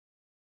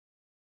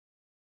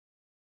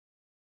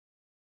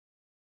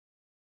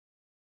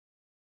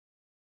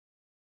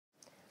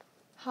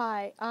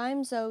Hi,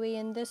 I'm Zoe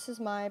and this is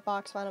my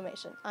box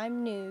Vinylmation.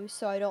 I'm new,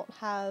 so I don't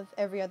have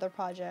every other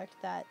project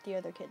that the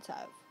other kids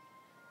have.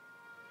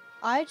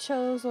 I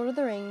chose Lord of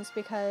the Rings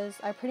because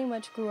I pretty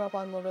much grew up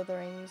on Lord of the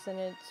Rings and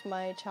it's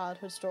my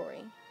childhood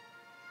story.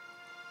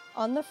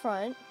 On the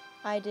front,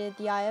 I did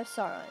the Eye of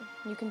Sauron.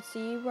 You can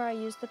see where I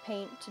used the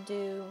paint to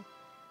do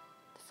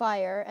the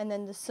fire and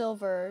then the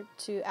silver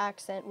to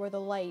accent where the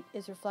light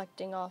is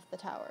reflecting off the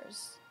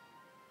towers.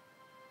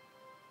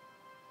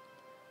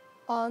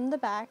 On the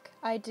back,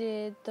 I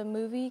did the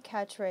movie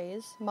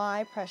catchphrase,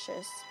 "My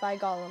Precious," by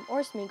Gollum,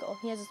 or Smeagol.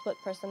 He has a split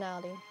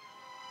personality.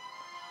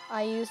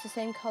 I used the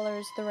same color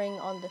as the ring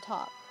on the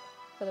top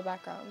for the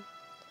background.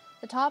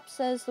 The top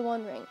says the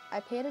One Ring.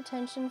 I paid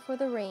attention for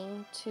the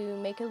ring to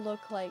make it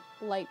look like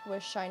light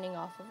was shining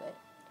off of it.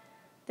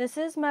 This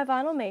is my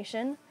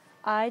Vinylmation.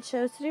 I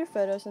chose to do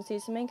Frodo since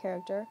he's the main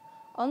character.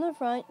 On the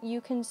front,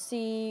 you can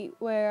see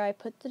where I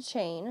put the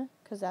chain,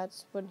 because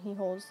that's what he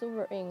holds the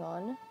ring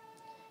on.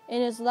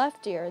 In his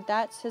left ear,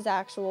 that's his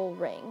actual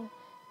ring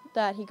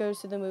that he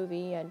goes to the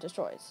movie and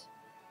destroys.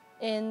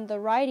 In the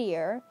right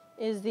ear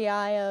is the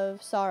Eye of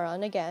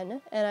Sauron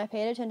again, and I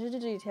paid attention to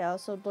detail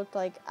so it looked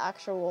like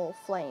actual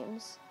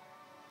flames.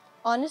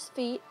 On his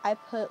feet, I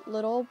put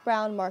little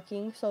brown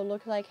markings so it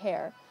looked like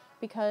hair,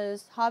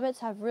 because hobbits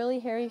have really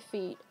hairy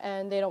feet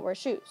and they don't wear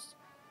shoes.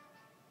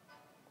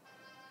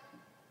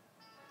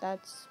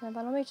 That's my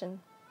Vinylmation.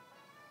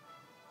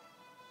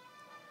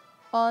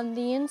 On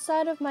the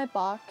inside of my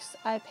box,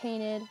 I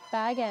painted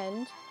Bag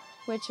End,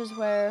 which is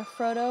where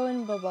Frodo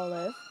and Bilbo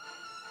live.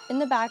 In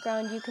the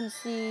background, you can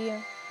see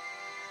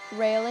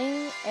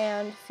railing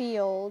and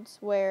fields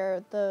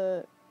where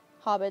the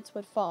hobbits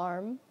would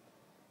farm.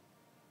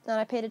 And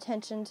I paid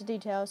attention to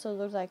detail so it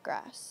looked like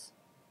grass.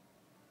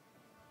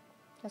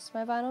 That's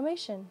my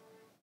Vinylmation.